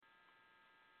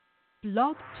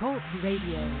Blog Talk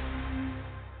Radio.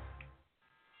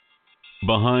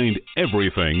 Behind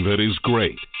everything that is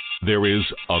great, there is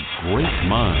a great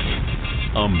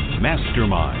mind, a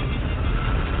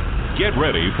mastermind. Get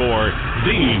ready for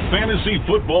the Fantasy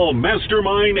Football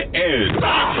Mastermind Edge,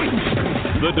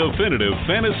 the definitive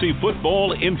fantasy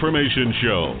football information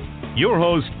show. Your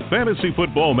host, Fantasy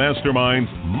Football Mastermind's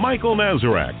Michael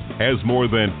Nazarek, has more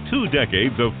than 2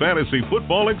 decades of fantasy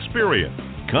football experience,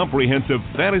 comprehensive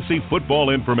fantasy football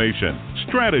information,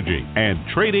 strategy, and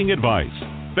trading advice,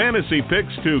 fantasy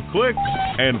picks to click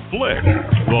and flick,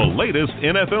 the latest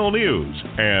NFL news,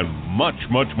 and much,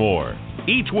 much more.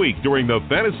 Each week during the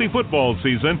fantasy football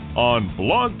season on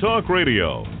Blog Talk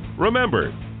Radio.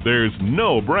 Remember, there's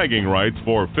no bragging rights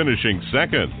for finishing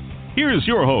second. Here's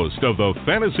your host of the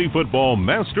Fantasy Football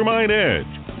Mastermind Edge,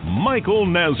 Michael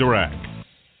Nazarek.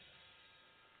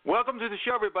 Welcome to the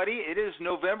show, everybody. It is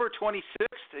November 26th.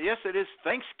 Yes, it is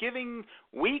Thanksgiving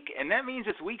week, and that means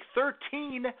it's week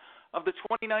 13 of the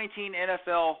 2019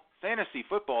 NFL fantasy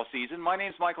football season. My name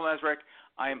is Michael Nazarek.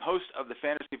 I am host of the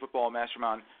Fantasy Football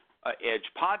Mastermind Edge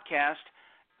podcast.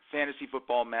 Fantasy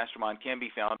Football Mastermind can be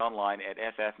found online at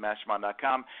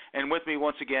ffmastermind.com. And with me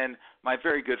once again, my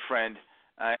very good friend,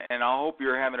 and I hope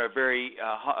you're having a very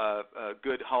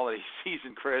good holiday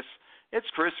season, Chris. It's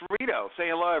Chris Rito. Say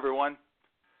hello, everyone.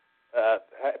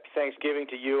 Happy Thanksgiving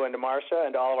to you and to Marcia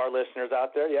and to all of our listeners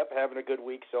out there. Yep, having a good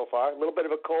week so far. A little bit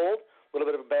of a cold, a little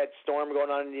bit of a bad storm going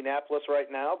on in Indianapolis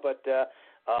right now, but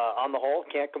on the whole,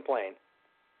 can't complain.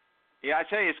 Yeah, I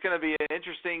tell you, it's going to be an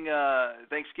interesting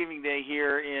Thanksgiving Day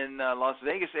here in Las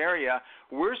Vegas area.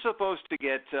 We're supposed to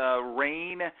get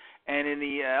rain and in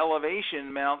the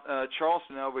elevation, Mount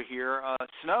Charleston over here,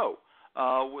 snow.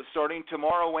 Starting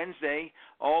tomorrow, Wednesday,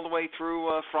 all the way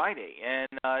through Friday. And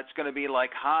it's going to be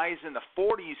like highs in the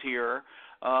 40s here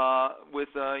with,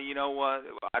 I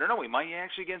don't know, we might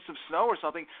actually get some snow or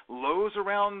something. Lows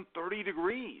around 30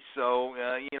 degrees. So,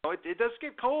 it does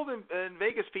get cold in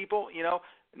Vegas, people,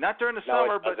 not during the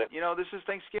summer, but, this is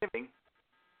Thanksgiving.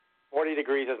 40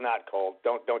 degrees is not cold.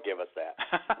 Don't give us that.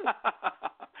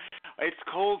 It's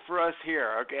cold for us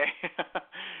here, okay?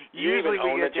 Usually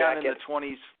we get down in the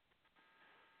 20s.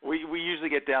 We usually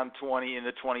get down in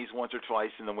the 20s once or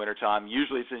twice in the wintertime.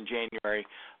 Usually it's in January.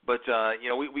 But,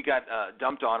 we got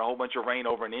dumped on a whole bunch of rain,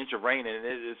 over an inch of rain, and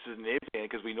it's significant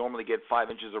because we normally get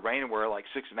 5 inches of rain, and we're like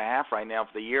 6.5 right now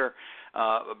for the year.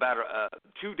 About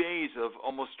 2 days of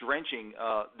almost drenching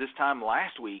this time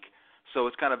last week. So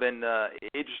it's kind of been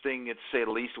interesting, to say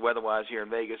the least, weather-wise here in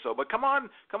Vegas. So, but come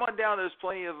on down. There's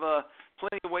plenty of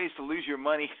ways to lose your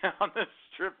money on this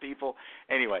trip, people.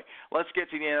 Anyway, let's get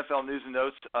to the NFL news and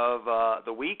notes of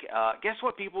the week. Guess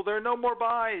what, people? There are no more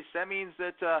buys. That means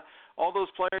that all those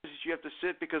players that you have to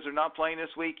sit because they're not playing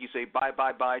this week, you say bye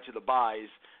to the buys.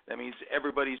 That means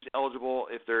everybody's eligible,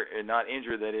 if they're not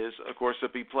injured, that is, of course, to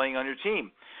be playing on your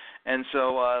team. And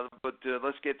so,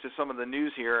 let's get to some of the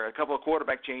news here. A couple of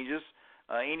quarterback changes.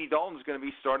 Andy Dalton's going to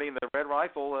be starting the Red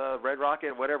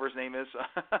Rocket, whatever his name is.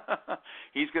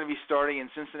 He's going to be starting in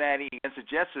Cincinnati against the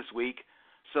Jets this week.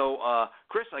 So,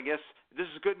 Chris, I guess this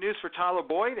is good news for Tyler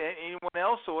Boyd. Anyone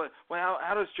else? So,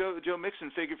 how does Joe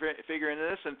Mixon figure into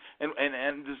this?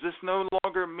 And does this no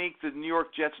longer make the New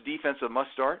York Jets defense a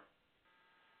must start?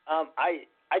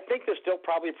 I think they're still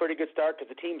probably a pretty good start because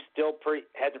the team still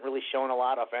hasn't really shown a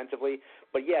lot offensively.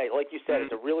 But, yeah, like you said,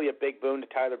 it's really a big boon to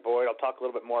Tyler Boyd. I'll talk a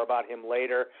little bit more about him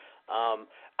later.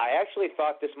 I actually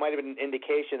thought this might have been an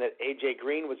indication that A.J.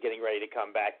 Green was getting ready to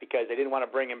come back because they didn't want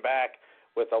to bring him back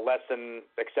with a less than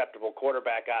acceptable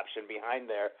quarterback option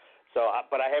behind there. So,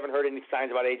 but I haven't heard any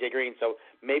signs about A.J. Green. So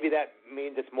maybe that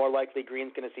means it's more likely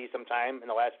Green's going to see some time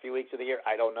in the last few weeks of the year.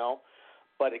 I don't know.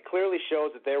 But it clearly shows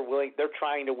that they're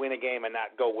trying to win a game and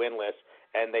not go winless.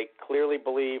 And they clearly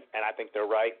believe, and I think they're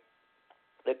right,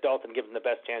 that Dalton gives them the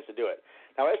best chance to do it.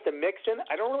 Now, as to Mixon,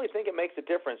 I don't really think it makes a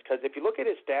difference because if you look at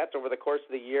his stats over the course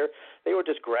of the year, they were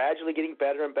just gradually getting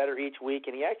better and better each week.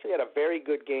 And he actually had a very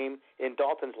good game in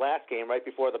Dalton's last game right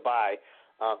before the bye.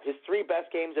 His 3 best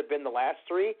games have been the last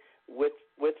 3 with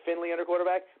Finley under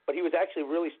quarterback, but he was actually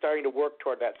really starting to work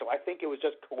toward that. So I think it was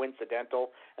just coincidental,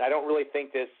 and I don't really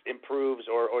think this improves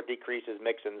or decreases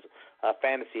Mixon's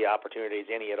fantasy opportunities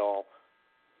any at all.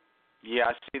 Yeah,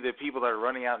 I see the people that are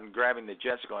running out and grabbing the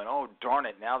Jets going, oh, darn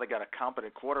it, now they got a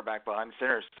competent quarterback behind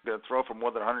center going to throw for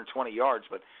more than 120 yards.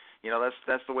 But,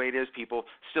 that's the way it is, people.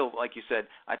 Still, like you said,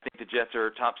 I think the Jets are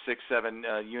a top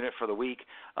 6-7 unit for the week.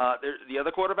 The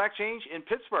other quarterback change in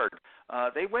Pittsburgh.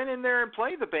 They went in there and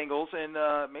played the Bengals,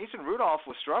 and Mason Rudolph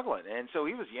was struggling. And so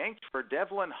he was yanked for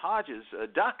Devlin Hodges, a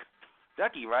Duck.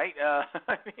 Ducky, right?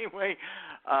 Anyway,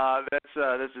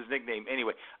 that's his nickname.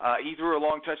 Anyway, he threw a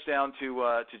long touchdown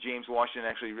to James Washington.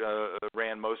 Actually,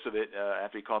 ran most of it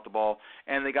after he caught the ball,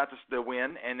 and they got the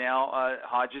win. And now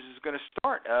Hodges is going to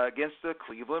start against the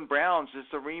Cleveland Browns. It's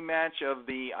a rematch of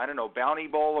the Bounty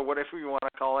Bowl or whatever you want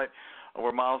to call it,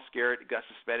 where Myles Garrett got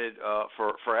suspended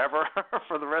for forever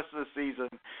for the rest of the season.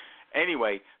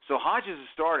 Anyway, so Hodges is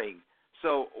starting.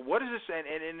 So what is this?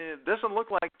 And it doesn't look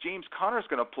like James Conner's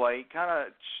going to play. Kind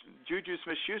of Juju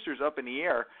Smith-Schuster's up in the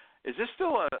air. Is this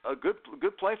still a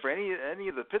good play for any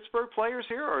of the Pittsburgh players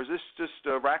here, or is this just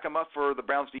rack them up for the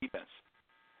Browns defense?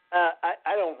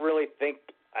 I don't really think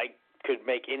I could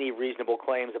make any reasonable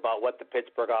claims about what the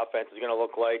Pittsburgh offense is going to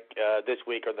look like this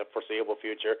week or the foreseeable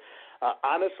future.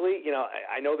 Honestly,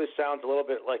 I know this sounds a little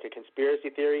bit like a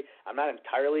conspiracy theory. I'm not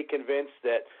entirely convinced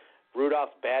that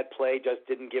Rudolph's bad play just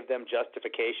didn't give them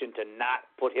justification to not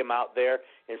put him out there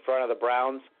in front of the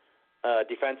Browns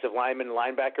defensive linemen and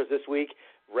linebackers this week,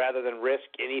 rather than risk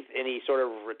any sort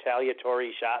of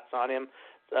retaliatory shots on him.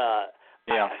 But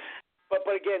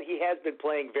again, he has been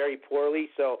playing very poorly,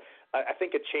 so I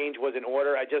think a change was in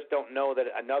order. I just don't know that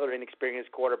another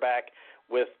inexperienced quarterback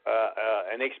with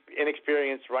an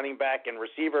inexperienced running back and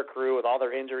receiver crew with all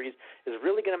their injuries is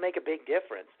really going to make a big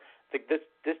difference.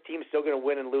 This team's still going to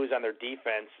win and lose on their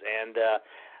defense, and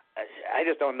I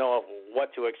just don't know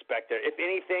what to expect there. If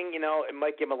anything, it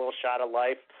might give him a little shot of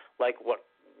life, like what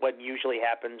usually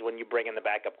happens when you bring in the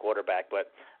backup quarterback.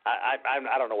 But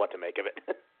I don't know what to make of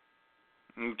it.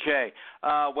 Okay.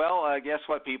 Guess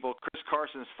what, people? Chris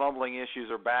Carson's fumbling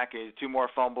issues are back. 2 more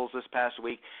fumbles this past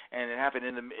week, and it happened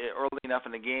early enough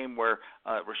in the game where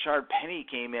Rashard Penny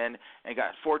came in and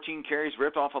got 14 carries,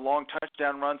 ripped off a long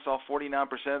touchdown run, saw 49%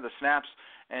 of the snaps.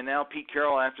 And now Pete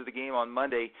Carroll, after the game on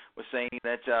Monday, was saying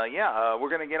that, we're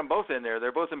going to get them both in there.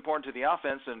 They're both important to the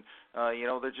offense, and,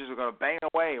 they're just going to bang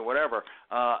away or whatever.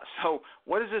 So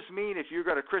what does this mean if you've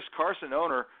got a Chris Carson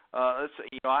owner?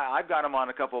 I've got him on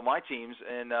a couple of my teams,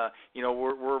 and,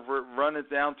 we're running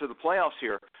down to the playoffs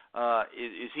here.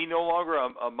 Is he no longer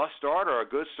a must start or a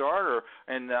good start?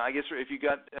 And I guess if you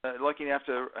got lucky enough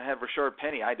to have Rashard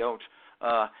Penny, I don't.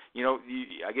 I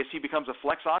guess he becomes a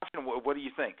flex option. What do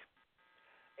you think?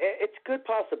 It's a good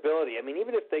possibility. I mean,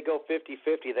 even if they go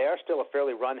 50-50, they are still a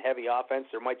fairly run-heavy offense.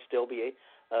 There might still be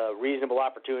a reasonable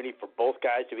opportunity for both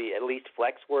guys to be at least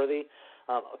flex-worthy.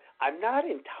 I'm not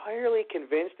entirely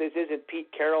convinced this isn't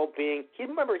Pete Carroll he's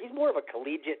more of a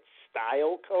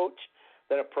collegiate-style coach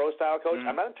than a pro-style coach. Mm-hmm.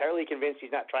 I'm not entirely convinced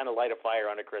he's not trying to light a fire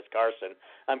under Chris Carson.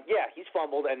 He's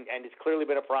fumbled, and it's clearly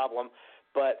been a problem.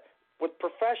 But with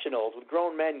professionals, with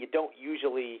grown men, you don't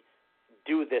usually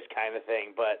do this kind of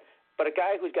thing. But a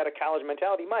guy who's got a college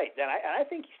mentality might. And I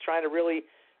think he's trying to really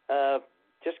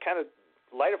just kind of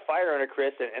light a fire under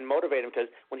Chris and motivate him, because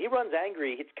when he runs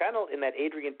angry, it's kind of in that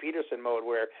Adrian Peterson mode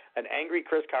where an angry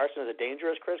Chris Carson is a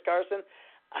dangerous Chris Carson.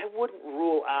 I wouldn't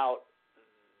rule out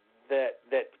that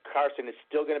Carson is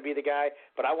still going to be the guy,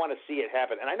 but I want to see it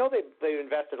happen. And I know they've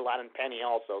invested a lot in Penny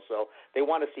also, so they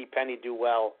want to see Penny do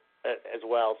well as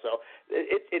well. So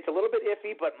it's a little bit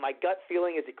iffy, but my gut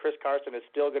feeling is that Chris Carson is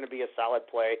still going to be a solid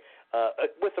play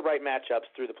with the right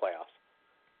matchups through the playoffs.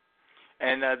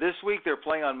 And this week they're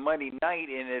playing on Monday night,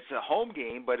 and it's a home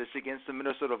game, but it's against the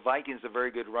Minnesota Vikings, a very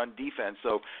good run defense.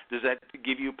 So does that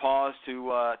give you pause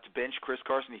to bench Chris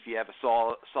Carson if you have a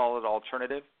solid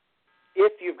alternative?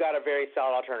 If you've got a very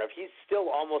solid alternative. He's still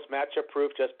almost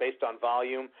matchup-proof just based on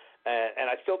volume. And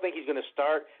I still think he's going to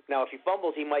start. Now, if he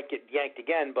fumbles, he might get yanked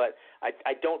again, but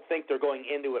I don't think they're going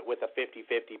into it with a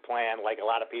 50-50 plan like a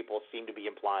lot of people seem to be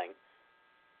implying.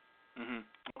 Mm-hmm.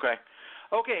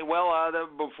 Okay, well,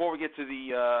 before we get to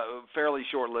the fairly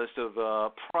short list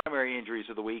of primary injuries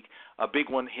of the week, a big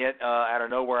one hit out of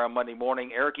nowhere on Monday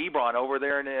morning. Eric Ebron over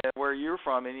there where you're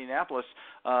from, Indianapolis,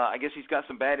 I guess he's got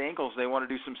some bad ankles. They want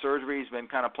to do some surgery. He's been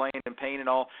kind of playing in pain and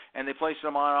all, and they placed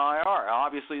him on IR.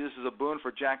 Obviously, this is a boon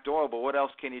for Jack Doyle, but what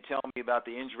else can you tell me about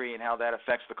the injury and how that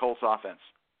affects the Colts offense?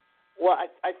 Well,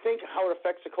 I think how it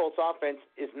affects the Colts offense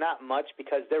is not much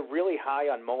because they're really high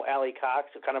on Mo Alley-Cox,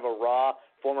 kind of a raw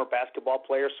former basketball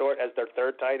player sort as their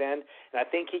third tight end. And I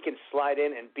think he can slide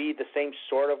in and be the same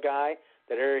sort of guy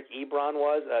that Eric Ebron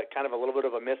was, kind of a little bit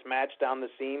of a mismatch down the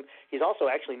seam. He's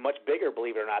also actually much bigger,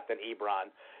 believe it or not, than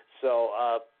Ebron. So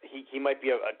he might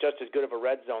be just as good of a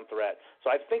red zone threat.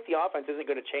 So I think the offense isn't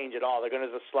going to change at all. They're going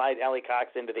to just slide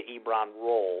Alley-Cox into the Ebron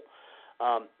role.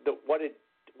 What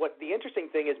what the interesting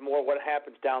thing is more what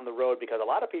happens down the road, because a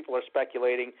lot of people are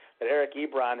speculating that Eric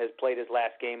Ebron has played his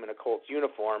last game in a Colts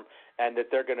uniform and that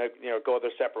they're going to go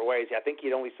their separate ways. I think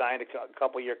he'd only signed a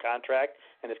couple-year contract,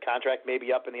 and his contract may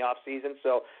be up in the off season.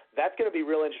 So that's going to be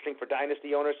real interesting for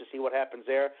dynasty owners to see what happens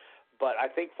there. But I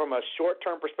think from a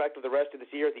short-term perspective, the rest of this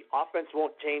year, the offense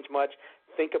won't change much.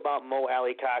 Think about Mo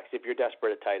Alley-Cox if you're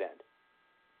desperate at tight end.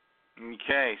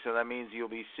 Okay, so that means you'll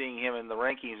be seeing him in the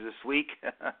rankings this week.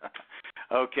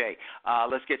 Okay,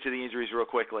 let's get to the injuries real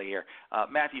quickly here.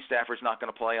 Matthew Stafford's not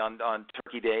going to play on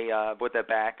Turkey Day with that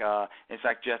back. In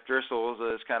fact, Jeff Driscoll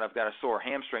has kind of got a sore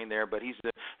hamstring there, but he's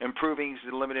improving.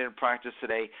 He's limited in practice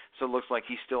today, so it looks like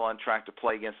he's still on track to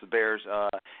play against the Bears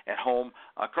at home.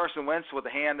 Carson Wentz with the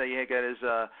hand, he got his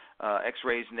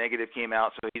X-rays negative, came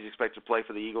out, so he's expected to play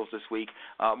for the Eagles this week.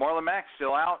 Marlon Mack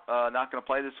still out, not going to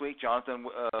play this week. Jonathan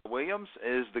Williams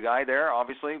is the guy there,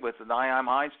 obviously, with the Nyheim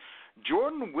Hines.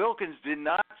 Jordan Wilkins did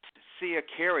not see a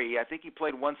carry. I think he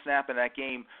played one snap in that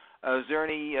game. Is there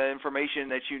any information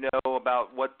that you know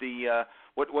about what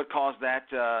caused that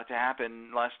to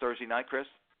happen last Thursday night, Chris?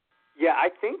 Yeah, I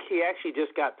think he actually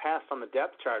just got passed on the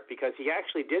depth chart because he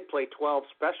actually did play 12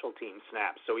 special team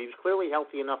snaps, so he was clearly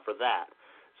healthy enough for that.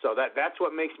 So that's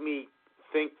what makes me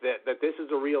think that this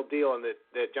is a real deal and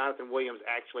that Jonathan Williams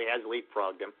actually has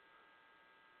leapfrogged him.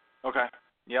 Okay.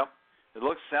 Yep.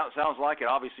 It sounds like it.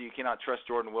 Obviously, you cannot trust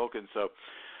Jordan Wilkins. So,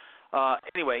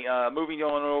 anyway, moving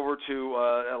on over to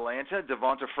Atlanta,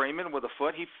 Devonta Freeman with a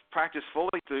foot. He practiced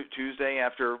fully Tuesday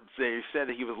after they said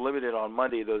that he was limited on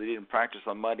Monday, though they didn't practice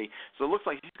on Monday. So it looks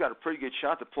like he's got a pretty good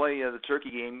shot to play the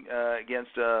Turkey game against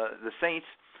the Saints.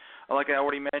 Like I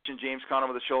already mentioned, James Conner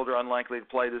with a shoulder, unlikely to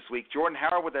play this week. Jordan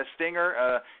Howard with that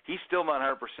stinger, he's still not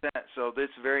 100%, so this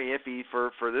is very iffy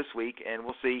for this week, and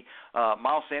we'll see.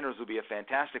 Miles Sanders will be a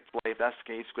fantastic play if that's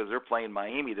the case because they're playing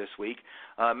Miami this week.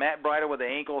 Matt Breida with the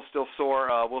ankle still sore.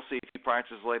 We'll see if he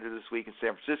practices later this week in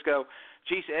San Francisco.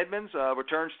 Chase Edmonds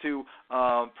returns to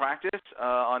practice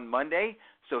on Monday.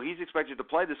 So he's expected to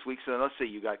play this week. So let's see.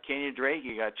 You got Kenyon Drake,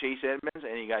 you got Chase Edmonds,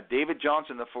 and you got David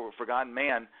Johnson, the forgotten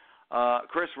man.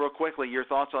 Chris, real quickly, your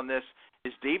thoughts on this.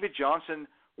 Is David Johnson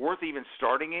worth even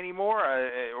starting anymore,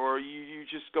 or you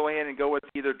just go ahead and go with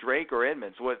either Drake or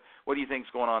Edmonds? What do you think's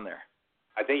going on there?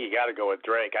 I think you got to go with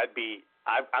Drake.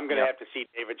 I'm going to have to see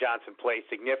David Johnson play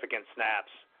significant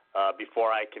snaps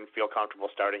before I can feel comfortable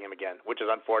starting him again, which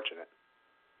is unfortunate.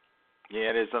 Yeah,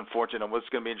 it is unfortunate. It's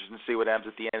going to be interesting to see what happens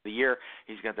at the end of the year.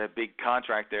 He's got that big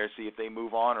contract there, see if they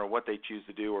move on or what they choose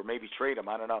to do, or maybe trade him.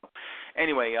 I don't know.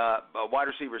 Anyway,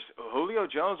 wide receivers, Julio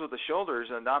Jones with the shoulders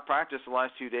and not practiced the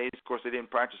last 2 days. Of course, they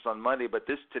didn't practice on Monday, but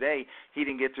today he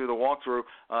didn't get through the walkthrough.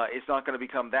 It's not going to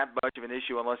become that much of an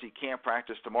issue unless he can't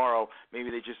practice tomorrow. Maybe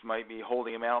they just might be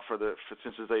holding him out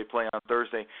since they play on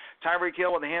Thursday. Tyreek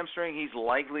Hill with a hamstring, he's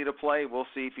likely to play. We'll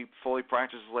see if he fully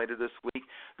practices later this week.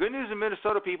 Good news in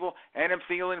Minnesota, people. Adam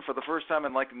Thielen, for the first time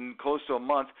in close to a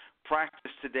month,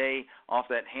 practiced today off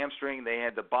that hamstring. They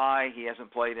had to bye. He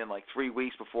hasn't played in 3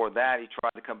 weeks before that. He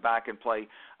tried to come back and play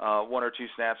 1 or 2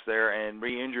 snaps there and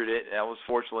re-injured it. That was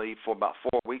fortunately for about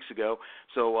 4 weeks ago.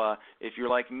 So if you're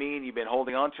like me and you've been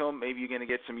holding on to him, maybe you're going to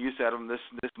get some use out of him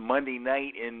this Monday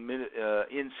night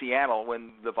in Seattle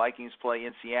when the Vikings play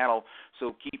in Seattle.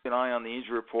 So keep an eye on the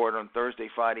injury report on Thursday,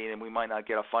 Friday, and we might not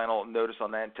get a final notice on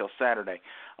that until Saturday.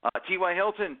 T.Y.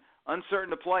 Hilton, uncertain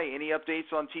to play. Any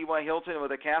updates on T.Y. Hilton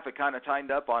with a calf? It kind of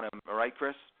tightened up on him, all right,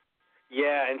 Chris?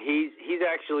 Yeah, and he's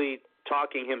actually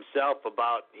talking himself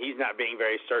about he's not being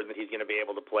very certain that he's going to be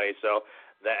able to play.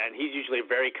 And he's usually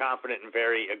very confident and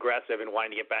very aggressive in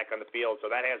wanting to get back on the field. So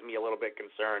that has me a little bit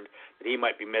concerned that he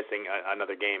might be missing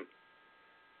another game.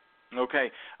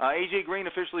 Okay. A.J. Green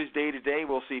officially is day-to-day.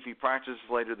 We'll see if he practices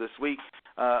later this week.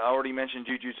 I already mentioned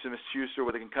Juju Smith-Schuster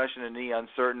with a concussion and knee,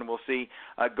 uncertain. We'll see.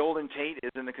 Golden Tate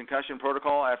is in the concussion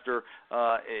protocol after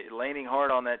landing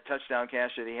hard on that touchdown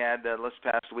catch that he had this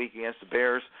past week against the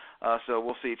Bears. So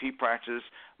we'll see if he practices.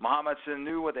 Mohamed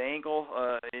Sanu with the ankle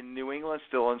in New England,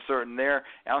 still uncertain there.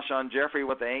 Alshon Jeffrey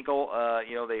with the ankle.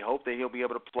 They hope that he'll be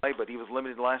able to play, but he was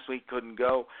limited last week, couldn't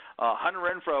go. Hunter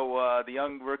Renfrow, the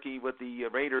young rookie with the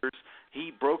Raiders,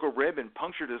 he broke a rib and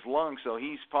punctured his lung, so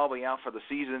he's probably out for the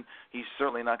season. He's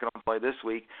certainly not going to play this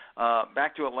week.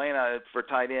 Back to Atlanta for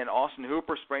tight end. Austin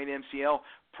Hooper sprained MCL.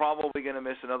 Probably going to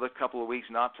miss another couple of weeks,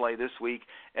 not play this week.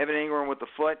 Evan Ingram with the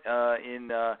foot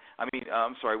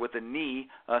with the knee,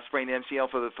 sprained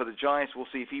MCL for the Giants. We'll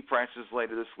see if he practices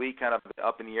later this week, kind of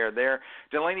up in the air there.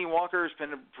 Delaney Walker has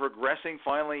been progressing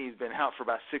finally. He's been out for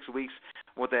about 6 weeks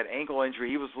with that ankle injury.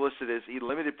 He was listed as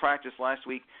limited practice last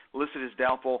week, listed as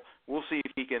doubtful. We'll see if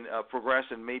he can progress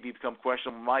and maybe become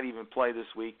questionable, might even play this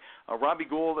week. Robbie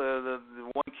Gould, the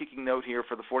one kicking note here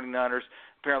for the 49ers,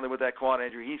 apparently with that quad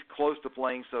injury, he's close to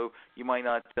playing, so you might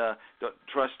not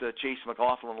trust Chase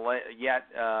McLaughlin yet.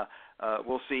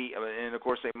 We'll see. And, of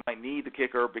course, they might need the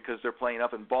kicker because they're playing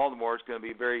up in Baltimore. It's going to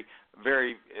be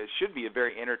should be a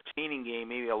very entertaining game,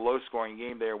 maybe a low-scoring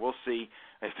game there. We'll see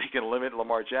if they can limit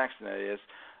Lamar Jackson, that is.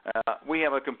 We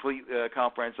have a complete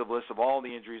comprehensive list of all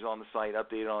the injuries on the site,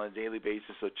 updated on a daily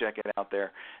basis, so check it out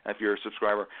there if you're a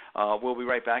subscriber. We'll be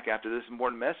right back after this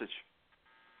important message.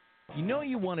 You know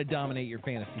you want to dominate your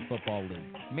fantasy football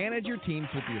league. Manage your teams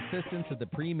with the assistance of the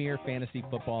premier fantasy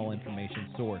football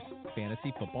information source,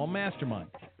 Fantasy Football Mastermind.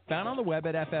 Found on the web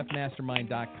at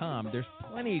ffmastermind.com, there's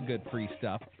plenty of good free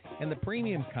stuff, and the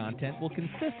premium content will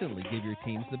consistently give your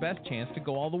teams the best chance to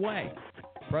go all the way.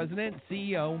 President and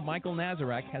CEO Michael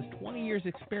Nazarek has 20 years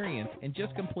experience and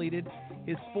just completed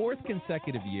his 4th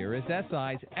consecutive year as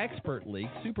SI's Expert League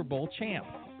Super Bowl champ.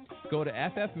 Go to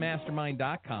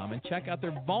ffmastermind.com and check out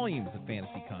their volumes of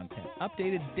fantasy content,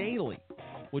 updated daily,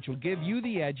 which will give you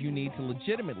the edge you need to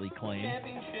legitimately claim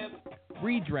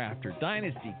Redrafter,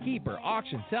 Dynasty, Keeper,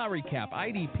 Auction, Salary Cap,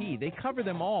 IDP. They cover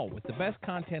them all with the best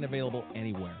content available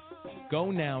anywhere.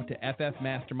 Go now to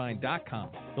ffmastermind.com.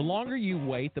 The longer you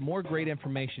wait, the more great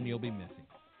information you'll be missing.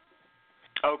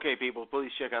 Okay, people, please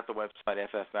check out the website,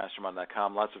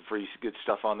 ffmastermind.com. Lots of free good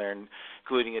stuff on there,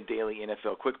 including a daily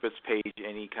NFL Quick Bits page.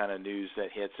 Any kind of news that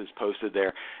hits is posted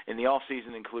there. In the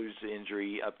off-season includes the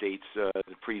injury updates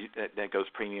that goes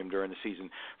premium during the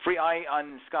season. Free eye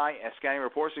on Sky scouting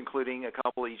reports, including a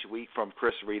couple each week from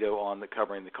Chris Rito on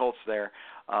covering the Colts there.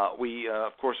 We,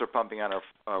 of course, are pumping out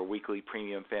our weekly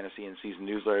premium fantasy and season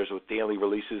newsletters with daily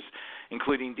releases,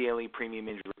 including daily premium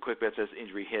injury quick bets as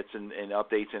injury hits and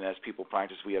updates, and as people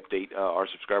practice, we update our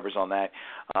subscribers on that.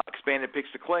 Expanded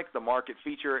picks to click, the market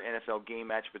feature, NFL game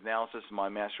matchup analysis, my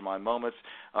mastermind moments.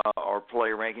 Our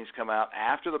player rankings come out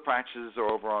after the practices are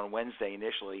over on Wednesday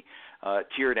initially,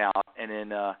 tiered out, and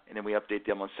then we update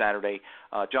them on Saturday.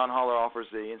 John Holler offers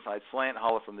the inside slant,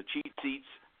 Holler from the cheat seats.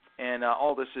 And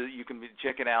all this you can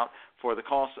check it out for the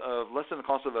cost of less than the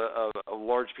cost of a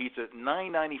large pizza,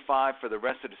 $9.95 for the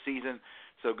rest of the season.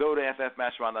 So go to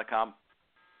ffmastermind.com.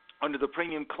 Under the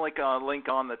premium link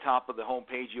on the top of the home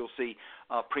page, you'll see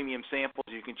premium samples.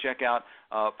 You can check out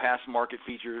past market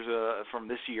features from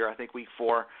this year, I think week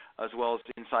 4, as well as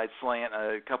the inside slant,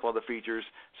 a couple other features.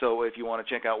 So if you want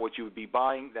to check out what you would be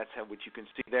buying, that's what you can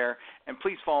see there. And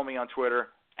please follow me on Twitter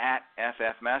at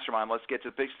ffmastermind. Let's get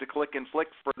to picks to click and flick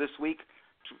for this week,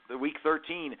 week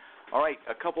 13. All right,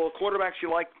 a couple of quarterbacks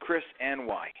you like, Chris, and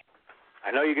why?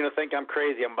 I know you're going to think I'm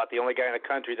crazy. I'm about the only guy in the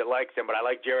country that likes him, but I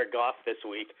like Jared Goff this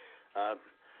week.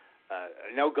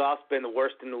 I know Goff's been the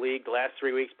worst in the league the last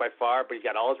 3 weeks by far, but he's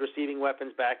got all his receiving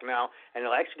weapons back now, and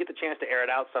he'll actually get the chance to air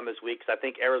it out some this week because I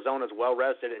think Arizona's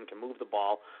well-rested and can move the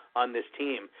ball on this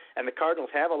team. And the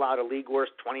Cardinals have allowed a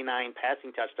league-worst 29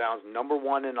 passing touchdowns, number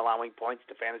 1 in allowing points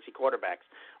to fantasy quarterbacks.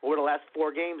 Over the last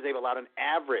 4 games, they've allowed an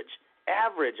average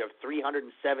of 370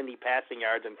 passing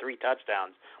yards and 3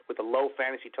 touchdowns with a low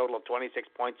fantasy total of 26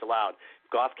 points allowed.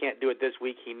 If Goff can't do it this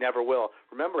week, he never will.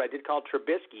 Remember, I did call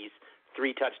Trubisky's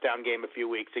 3-touchdown game a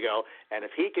few weeks ago, and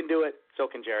if he can do it,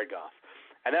 so can Jared Goff.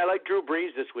 And I like Drew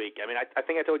Brees this week. I mean, I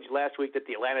think I told you last week that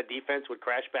the Atlanta defense would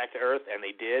crash back to earth, and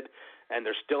they did, and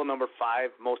they're still number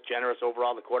 5 most generous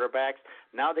overall, the quarterbacks.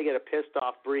 Now they get a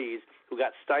pissed-off Brees who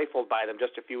got stifled by them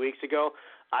just a few weeks ago.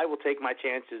 I will take my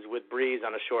chances with Brees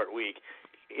on a short week.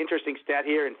 Interesting stat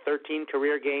here, in 13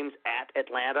 career games at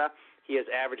Atlanta, he is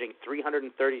averaging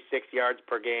 336 yards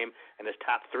per game and is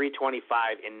top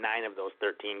 325 in 9 of those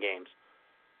 13 games.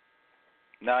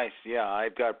 Nice. Yeah,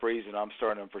 I've got Breeze, and I'm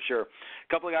starting him for sure. A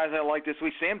couple of guys I like this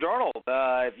week. Sam Darnold.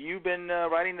 If you've been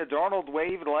riding the Darnold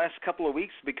wave the last couple of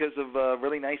weeks because of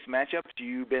really nice matchups,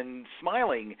 you've been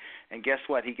smiling. And guess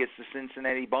what? He gets the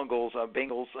Cincinnati Bengals.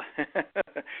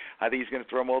 I think he's going to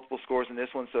throw multiple scores in this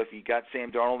one. So if you got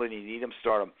Sam Darnold and you need him,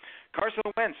 start him. Carson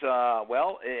Wentz,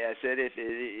 I said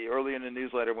earlier in the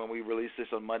newsletter when we released this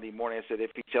on Monday morning, I said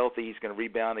if he's healthy, he's going to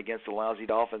rebound against the lousy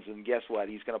Dolphins, and guess what?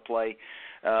 He's going to play.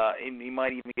 He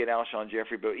might even get Alshon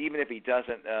Jeffrey, but even if he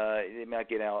doesn't, they might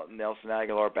get out Nelson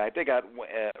Aguilar back. They got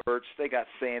Ertz, they got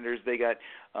Sanders, they got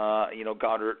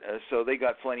Goddard, so they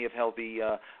got plenty of healthy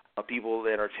people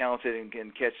that are talented and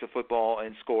can catch the football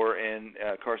and score, and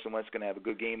Carson Wentz is going to have a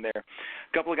good game there.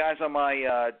 A couple of guys on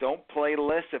my don't play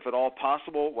list, if at all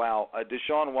possible. Wow,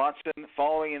 Deshaun Watson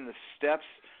following in the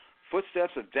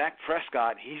footsteps of Dak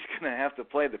Prescott. He's going to have to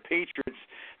play the Patriots.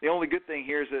 The only good thing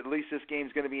here is that at least this game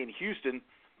is going to be in Houston.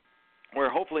 where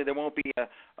hopefully there won't be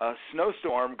a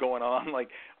snowstorm going on like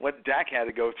what Dak had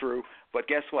to go through. But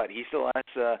guess what? He still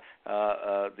has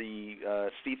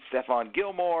Stephon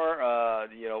Gilmore,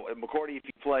 McCourty if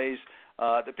he plays.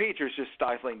 The Patriots just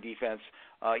stifling defense.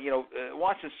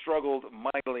 Watson struggled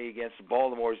mightily against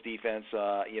Baltimore's defense,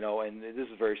 and this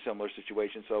is a very similar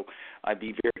situation, so I'd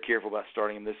be very careful about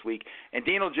starting him this week. And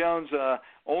Daniel Jones,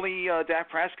 only Dak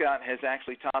Prescott has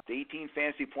actually topped 18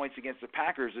 fantasy points against the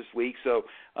Packers this week, so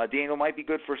Daniel might be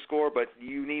good for a score, but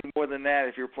you need more than that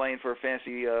if you're playing for a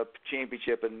fantasy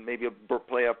championship and maybe a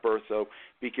playoff berth, so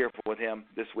be careful with him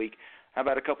this week. How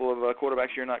about a couple of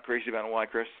quarterbacks you're not crazy about, and why,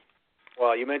 Chris?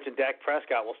 Well, you mentioned Dak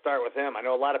Prescott. We'll start with him. I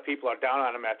know a lot of people are down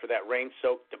on him after that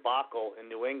rain-soaked debacle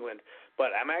in New England,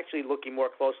 but I'm actually looking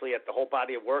more closely at the whole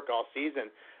body of work all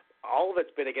season. All of it's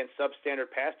been against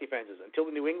substandard pass defenses. Until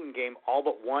the New England game, all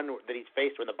but one that he's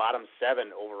faced were in the bottom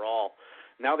 7 overall.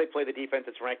 Now they play the defense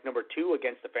that's ranked number 2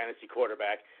 against the fantasy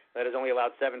quarterback that has only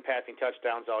allowed 7 passing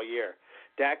touchdowns all year.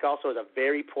 Dak also has a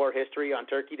very poor history on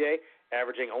Turkey Day,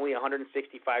 averaging only 165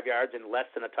 yards and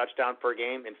less than a touchdown per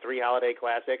game in 3 holiday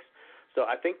classics. So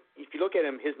I think if you look at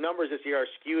him, his numbers this year are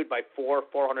skewed by 4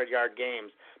 400-yard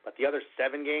games, but the other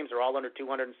 7 games are all under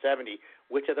 270.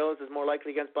 Which of those is more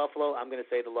likely against Buffalo? I'm going to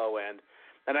say the low end.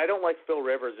 And I don't like Phil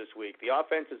Rivers this week. The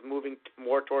offense is moving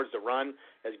more towards the run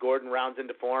as Gordon rounds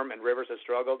into form and Rivers has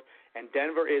struggled, and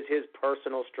Denver is his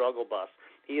personal struggle bus.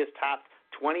 He has topped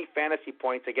 20 fantasy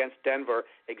points against Denver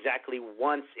exactly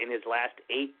once in his last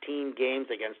 18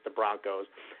 games against the Broncos,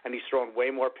 and he's thrown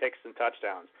way more picks than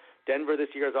touchdowns. Denver this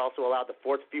year has also allowed the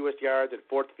 4th fewest yards and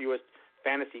 4th fewest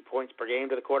fantasy points per game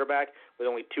to the quarterback, with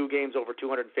only 2 games over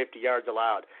 250 yards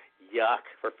allowed. Yuck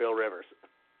for Phil Rivers.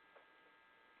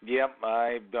 Yep,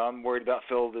 I'm worried about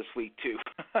Phil this week too.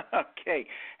 Okay,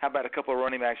 how about a couple of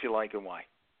running backs you like and why?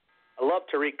 I love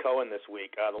Tariq Cohen this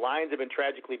week. The Lions have been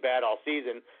tragically bad all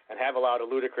season and have allowed a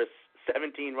ludicrous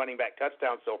 17 running back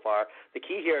touchdowns so far. The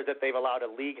key here is that they've allowed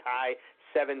a league-high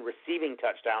 7 receiving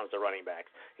touchdowns to running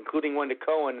backs, including one to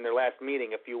Cohen in their last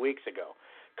meeting a few weeks ago.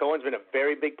 Cohen's been a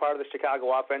very big part of the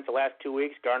Chicago offense the last 2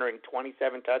 weeks, garnering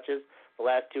 27 touches the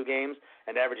last 2 games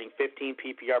and averaging 15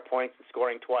 PPR points and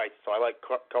scoring twice. So I like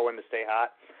Cohen to stay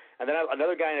hot. And then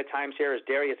another guy in the timeshare is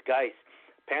Darius Geis.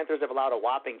 Panthers have allowed a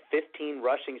whopping 15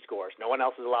 rushing scores. No one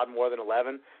else has allowed more than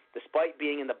 11, despite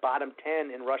being in the bottom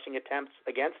 10 in rushing attempts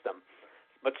against them.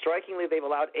 But strikingly, they've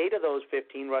allowed 8 of those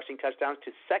 15 rushing touchdowns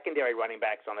to secondary running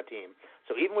backs on the team.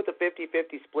 So even with the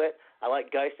 50-50 split, I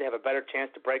like Geis to have a better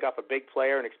chance to break off a big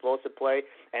player, an explosive play.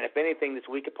 And if anything, this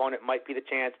weak opponent might be the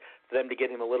chance for them to get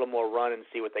him a little more run and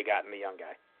see what they got in the young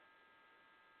guy.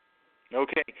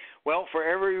 Okay. Well, for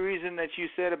every reason that you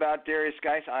said about Darius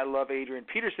Geis, I love Adrian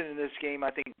Peterson in this game.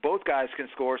 I think both guys can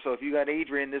score. So if you got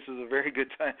Adrian, this is a very good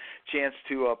chance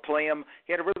to play him.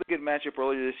 He had a really good matchup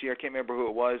earlier this year. I can't remember who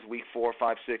it was, week 4,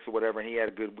 5, 6, or whatever, and he had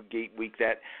a good week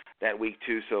that week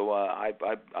too. So I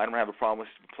don't have a problem with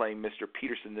playing Mr.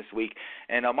 Peterson this week.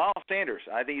 And Miles Sanders,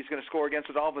 I think he's going to score against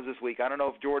the Dolphins this week. I don't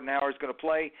know if Jordan Howard's going to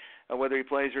play, whether he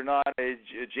plays or not.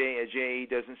 Jay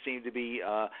doesn't seem to be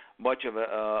much of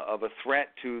a threat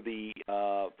to the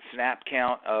snap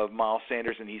count of Miles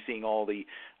Sanders, and he's seeing all the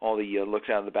looks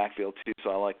out of the backfield too. So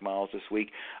I like Miles this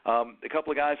week. A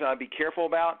couple of guys I'd be careful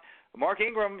about. Mark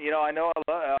Ingram, I know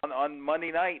on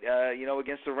Monday night,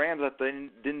 against the Rams, I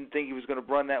didn't think he was going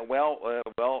to run that well.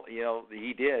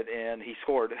 He did, and he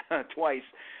scored twice.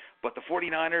 But the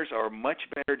 49ers are much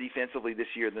better defensively this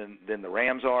year than the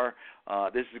Rams are.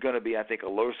 This is going to be, I think, a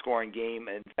low-scoring game.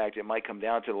 In fact, it might come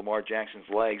down to Lamar Jackson's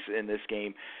legs in this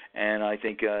game. And I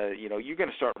think, you're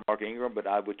going to start Mark Ingram, but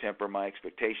I would temper my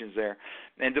expectations there.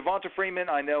 And Devonta Freeman,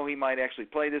 I know he might actually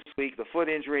play this week. The foot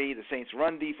injury, the Saints'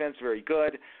 run defense, very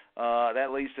good. That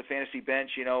leads to fantasy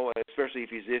bench, especially if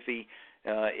he's iffy.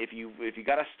 If you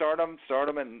got to start him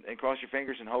and cross your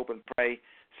fingers and hope and pray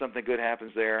something good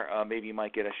happens there. Maybe you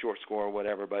might get a short score or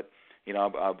whatever, but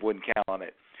I wouldn't count on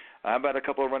it. How about a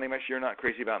couple of running backs you're not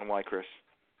crazy about, and why, Chris?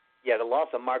 Yeah, the loss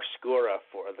of Mark Skura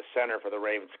for the center for the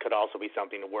Ravens could also be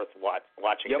something worth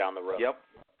watching down the road. Yep.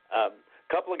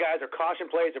 Couple of guys are caution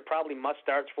plays. They're probably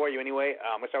must-starts for you anyway.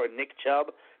 I'm going to start with Nick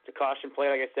Chubb. It's a caution play,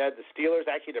 like I said. The Steelers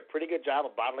actually did a pretty good job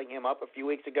of bottling him up a few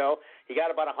weeks ago. He got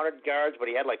about 100 yards,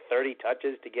 but he had like 30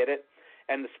 touches to get it.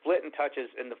 And the split in touches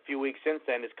in the few weeks since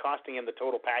then is costing him the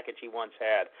total package he once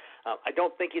had. I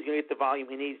don't think he's going to get the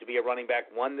volume he needs to be a running back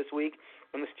 1 this week.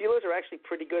 And the Steelers are actually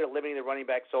pretty good at limiting the running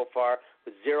back so far,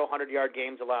 with 0 100-yard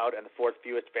games allowed and the 4th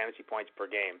fewest fantasy points per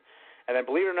game. And then,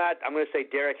 believe it or not, I'm going to say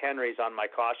Derrick Henry's on my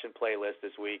caution playlist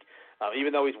this week.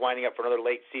 Even though he's winding up for another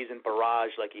late-season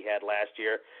barrage like he had last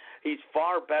year, he's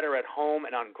far better at home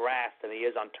and on grass than he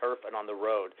is on turf and on the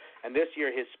road. And this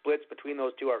year, his splits between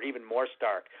those two are even more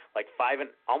stark, like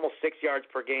almost 6 yards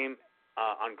per game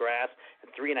on grass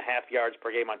and 3.5 yards per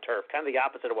game on turf, kind of the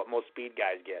opposite of what most speed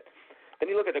guys get. Then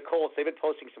you look at the Colts. They've been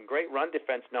posting some great run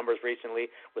defense numbers recently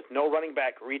with no running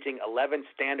back reaching 11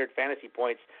 standard fantasy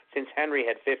points since Henry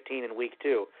had 15 in Week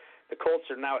 2. The Colts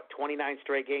are now at 29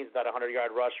 straight games without a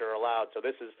 100-yard rusher allowed, so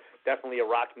this is definitely a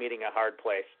rock meeting a hard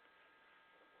place.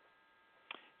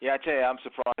 Yeah, I tell you, I'm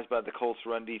surprised by the Colts'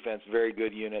 run defense. Very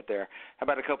good unit there. How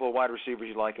about a couple of wide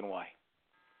receivers you like and why?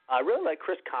 I really like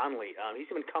Chris Conley. He's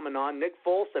been coming on. Nick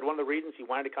Foles said one of the reasons he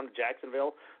wanted to come to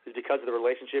Jacksonville is because of the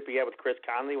relationship he had with Chris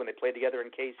Conley when they played together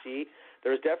in KC.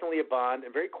 There's definitely a bond,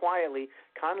 and very quietly,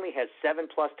 Conley has 7+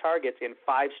 targets in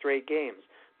 5 straight games.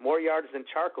 More yards than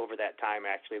Chark over that time,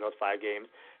 actually, in those 5 games,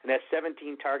 and has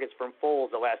 17 targets from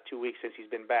Foles the last 2 weeks since he's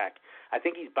been back. I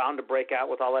think he's bound to break out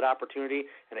with all that opportunity,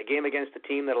 and a game against the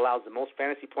team that allows the most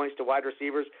fantasy points to wide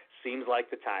receivers seems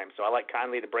like the time. So I like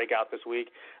Conley to break out this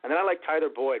week. And then I like Tyler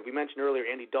Boyd. We mentioned earlier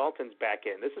Andy Dalton's back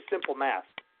in. This is simple math.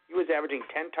 He was averaging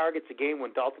 10 targets a game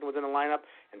when Dalton was in the lineup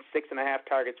and 6.5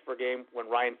 targets per game when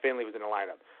Ryan Finley was in the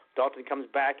lineup. Dalton comes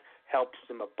back, helps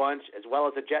him a bunch, as well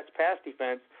as the Jets' pass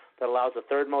defense that allows the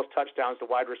third most touchdowns to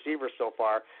wide receivers so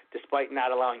far, despite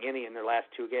not allowing any in their last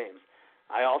 2 games.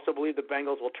 I also believe the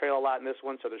Bengals will trail a lot in this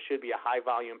one, so there should be a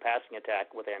high-volume passing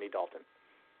attack with Andy Dalton.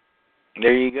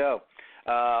 There you go.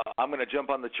 I'm going to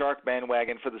jump on the Chark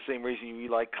bandwagon for the same reason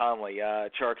you like Conley.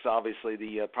 Chark's obviously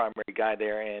the primary guy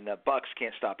there, and Bucks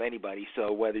can't stop anybody.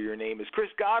 So whether your name is Chris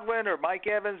Godwin or Mike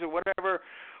Evans or whatever,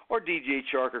 or DJ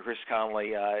Chark or Chris Conley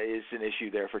is an issue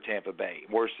there for Tampa Bay.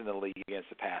 Worse in the league against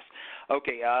the pass.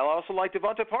 Okay, I also like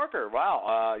Devonta Parker.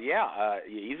 Wow,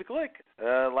 he's a click.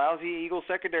 Lousy Eagles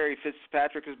secondary.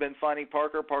 Fitzpatrick has been finding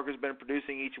Parker. Parker's been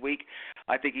producing each week.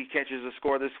 I think he catches a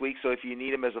score this week, so if you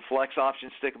need him as a flex option,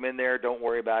 stick him in there. Don't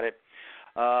worry about it.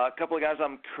 A couple of guys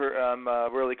I'm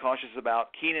really cautious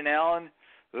about. Keenan Allen.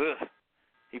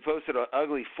 He posted an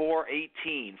ugly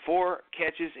 4-18. 4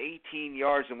 catches, 18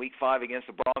 yards in Week 5 against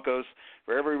the Broncos.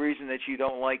 For every reason that you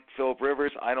don't like Phillip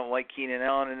Rivers, I don't like Keenan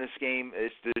Allen in this game.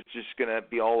 It's just going to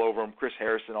be all over him, Chris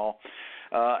Harris and all.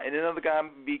 And another guy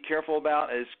I'm be careful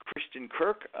about is Christian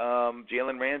Kirk.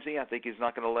 Jalen Ramsey, I think he's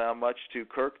not going to allow much to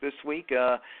Kirk this week.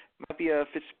 Might be a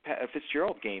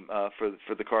Fitzgerald game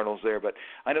for the Cardinals there, but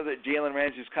I know that Jalen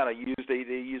Ramsey's kind of used. They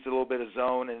used a little bit of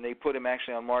zone, and they put him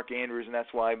actually on Mark Andrews, and that's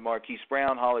why Marquise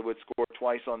Brown, Hollywood scored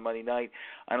twice on Monday night.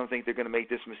 I don't think they're going to make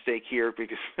this mistake here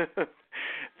because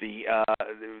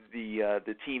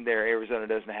the team there, Arizona,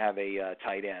 doesn't have a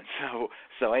tight end.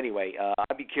 So anyway,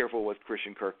 I'd be careful with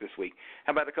Christian Kirk this week.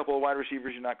 How about a couple of wide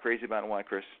receivers you're not crazy about, and why,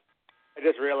 Chris? I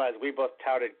just realized we both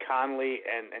touted Conley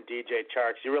and DJ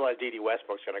Chark. You realize D.D.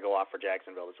 Westbrook's going to go off for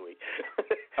Jacksonville this week.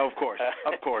 Of course.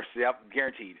 Yep,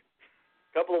 guaranteed.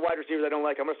 A couple of wide receivers I don't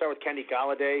like. I'm going to start with Kenny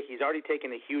Golladay. He's already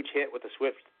taken a huge hit with the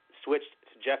switch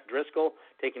to Jeff Driscoll,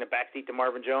 taking a backseat to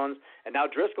Marvin Jones. And now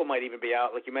Driscoll might even be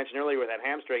out, like you mentioned earlier, with that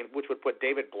hamstring, which would put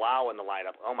David Blau in the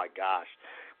lineup. Oh, my gosh.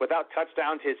 Without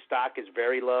touchdowns, his stock is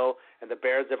very low, and the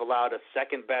Bears have allowed a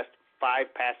second-best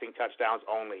 5 passing touchdowns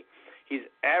only. He's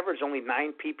averaged only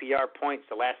 9 PPR points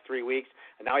the last 3 weeks,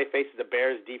 and now he faces the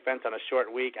Bears defense on a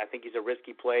short week. I think he's a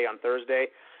risky play on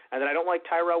Thursday. And then I don't like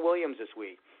Tyrell Williams this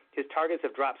week. His targets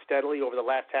have dropped steadily over the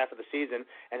last half of the season,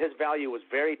 and his value was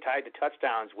very tied to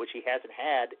touchdowns, which he hasn't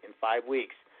had in 5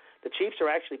 weeks. The Chiefs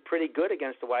are actually pretty good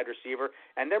against the wide receiver,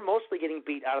 and they're mostly getting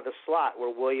beat out of the slot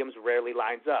where Williams rarely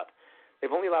lines up.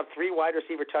 They've only allowed 3 wide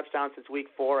receiver touchdowns since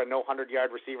Week 4 and no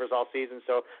 100-yard receivers all season,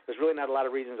 so there's really not a lot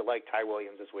of reasons to like Ty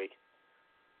Williams this week.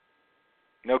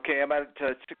 Okay, about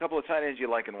a couple of tight ends you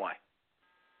like and why?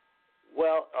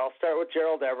 Well, I'll start with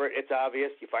Gerald Everett. It's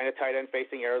obvious. You find a tight end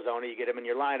facing Arizona, you get him in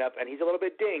your lineup, and he's a little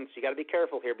bit dinged, so you got to be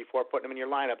careful here before putting him in your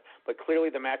lineup. But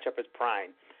clearly the matchup is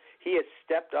prime. He has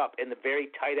stepped up in the very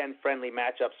tight end friendly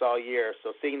matchups all year,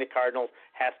 so seeing the Cardinals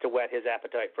has to whet his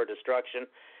appetite for destruction.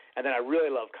 And then I really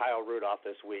love Kyle Rudolph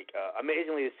this week.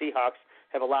 Amazingly, the Seahawks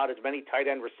have allowed as many tight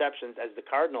end receptions as the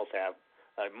Cardinals have.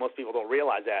 Most people don't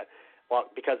realize that. Well,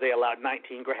 because they allowed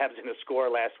 19 grabs in a score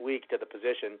last week to the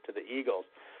position, to the Eagles.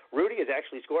 Rudy has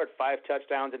actually scored 5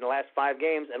 touchdowns in the last 5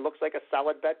 games and looks like a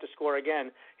solid bet to score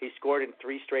again. He scored in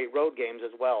 3 straight road games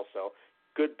as well, so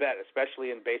good bet,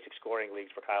 especially in basic scoring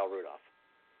leagues for Kyle Rudolph.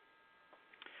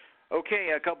 Okay,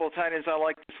 a couple of tight ends I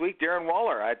like this week. Darren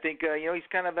Waller. I think he's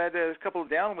kind of had a couple of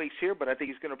down weeks here, but I think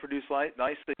he's going to produce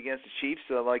nicely against the Chiefs.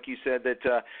 Like you said,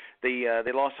 that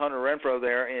they lost Hunter Renfrow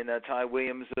there, and Ty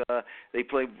Williams. They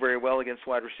played very well against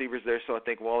wide receivers there, so I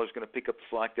think Waller's going to pick up the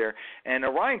slack there. And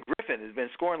Ryan Griffin has been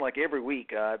scoring like every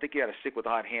week. I think he got to stick with a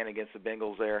hot hand against the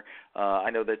Bengals there. I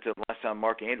know that last time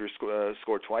Mark Andrews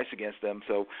scored twice against them,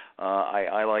 so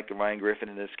I like Ryan Griffin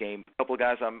in this game. A couple of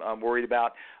guys I'm worried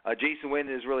about. Jason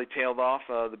Witten has really tailed off.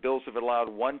 The Bills have allowed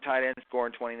one tight end score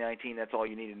in 2019. That's all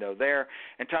you need to know there.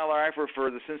 And Tyler Eifert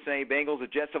for the Cincinnati Bengals. The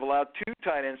Jets have allowed 2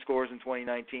 tight end scores in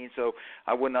 2019, so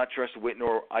I would not trust Witten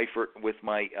or Eifert with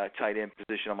my tight end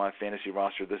position on my fantasy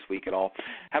roster this week at all.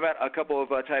 How about a couple of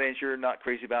tight ends you're not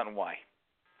crazy about, and why?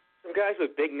 Some guys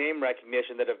with big name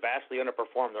recognition that have vastly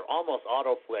underperformed. They're almost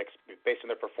auto flicks based on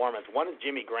their performance. One is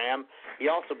Jimmy Graham. He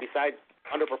also, besides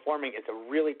underperforming, it's a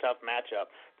really tough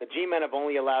matchup. The G-men have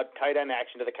only allowed tight end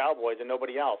action to the Cowboys and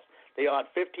nobody else. They allowed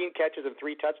 15 catches and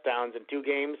 3 touchdowns in 2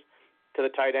 games to the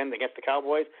tight end against the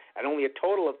Cowboys, and only a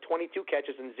total of 22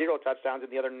 catches and 0 touchdowns in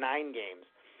the other 9 games.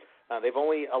 They've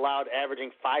only allowed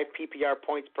averaging 5 PPR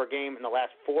points per game in the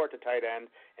last 4 to tight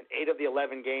end, and 8 of the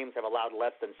 11 games have allowed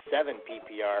less than 7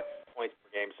 PPR points per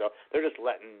game. So they're just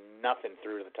letting nothing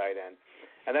through to the tight end.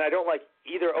 And then I don't like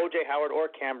either O.J. Howard or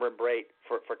Cameron Brate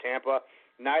for Tampa.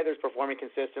 Neither is performing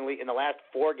consistently. In the last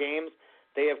 4 games,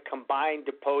 they have combined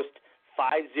to post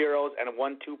 5 zeros and a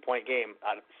 1 2-point game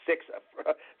out of 6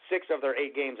 of their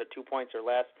 8 games at 2 points or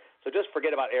less. So just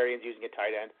forget about Arians using a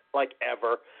tight end, like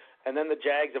ever. And then the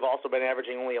Jags have also been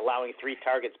averaging only allowing 3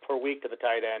 targets per week to the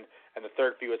tight end and the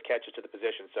third fewest catches to the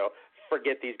position. So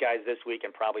forget these guys this week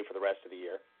and probably for the rest of the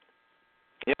year.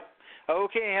 Yep.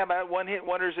 Okay, how about one-hit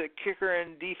wonders at kicker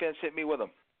and defense? Hit me with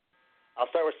them. I'll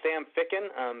start with Sam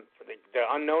Ficken, the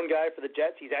unknown guy for the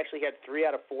Jets. He's actually had 3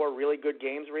 out of 4 really good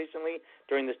games recently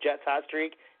during this Jets hot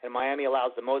streak, and Miami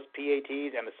allows the most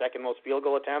PATs and the second most field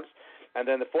goal attempts. And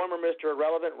then the former Mr.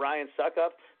 Irrelevant, Ryan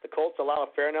Suckup, the Colts allow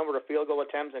a fair number of field goal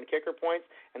attempts and kicker points,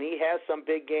 and he has some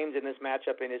big games in this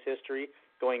matchup in his history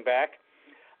going back.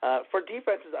 For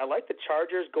defenses, I like the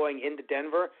Chargers going into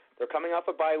Denver. They're coming off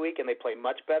a bye week, and they play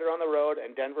much better on the road,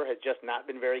 and Denver has just not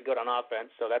been very good on offense,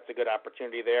 so that's a good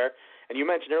opportunity there. And you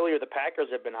mentioned earlier the Packers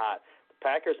have been hot. The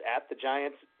Packers at the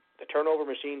Giants, the turnover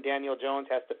machine Daniel Jones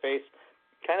has to face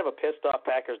kind of a pissed-off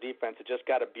Packers defense that just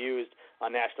got abused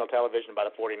on national television by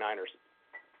the 49ers.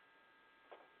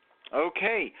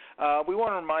 Okay. We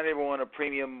want to remind everyone a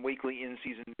premium weekly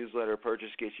in-season newsletter purchase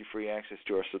gets you free access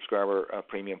to our subscriber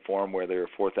premium forum where there are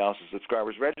 4,000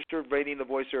 subscribers registered, rating the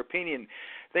voice their opinion.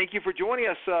 Thank you for joining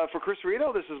us. For Chris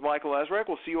Rito, this is Michael Nazarek.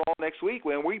 We'll see you all next week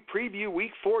when we preview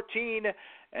Week 14,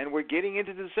 and we're getting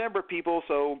into December, people,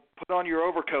 so put on your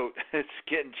overcoat. It's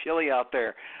getting chilly out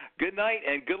there. Good night,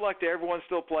 and good luck to everyone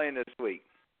still playing this week.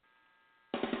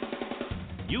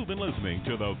 You've been listening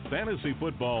to the Fantasy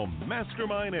Football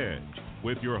Mastermind Edge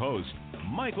with your host,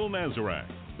 Michael Nazarek,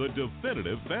 the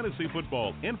definitive fantasy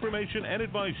football information and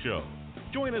advice show.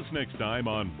 Join us next time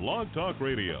on Blog Talk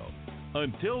Radio.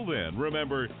 Until then,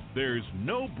 remember, there's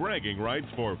no bragging rights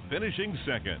for finishing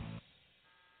second.